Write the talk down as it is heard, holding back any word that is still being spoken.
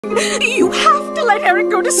You have to let Eric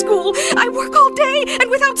go to school. I work all day, and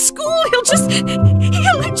without school, he'll just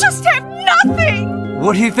have nothing.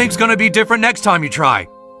 What do you think's gonna be different next time you try?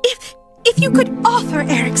 If you could offer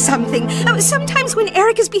Eric something. Sometimes when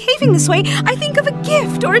Eric is behaving this way, I think of a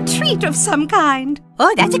gift or a treat of some kind.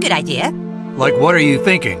 Oh, that's a good idea. Like, what are you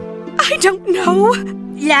thinking? I don't know.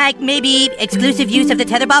 Like maybe exclusive use of the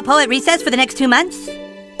tetherball pole at recess for the next 2 months?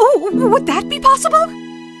 Oh, would that be possible?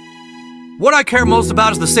 What I care most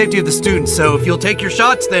about is the safety of the students, so if you'll take your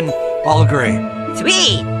shots, then I'll agree.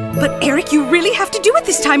 Sweet! But Eric, you really have to do it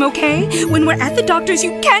this time, okay? When we're at the doctor's,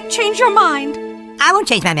 you can't change your mind. I won't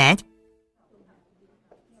change my mind.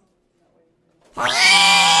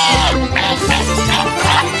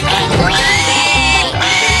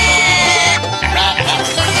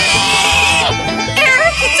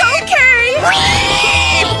 Eric, it's okay!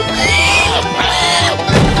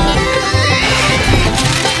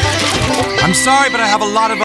 I'm sorry, but I have a lot of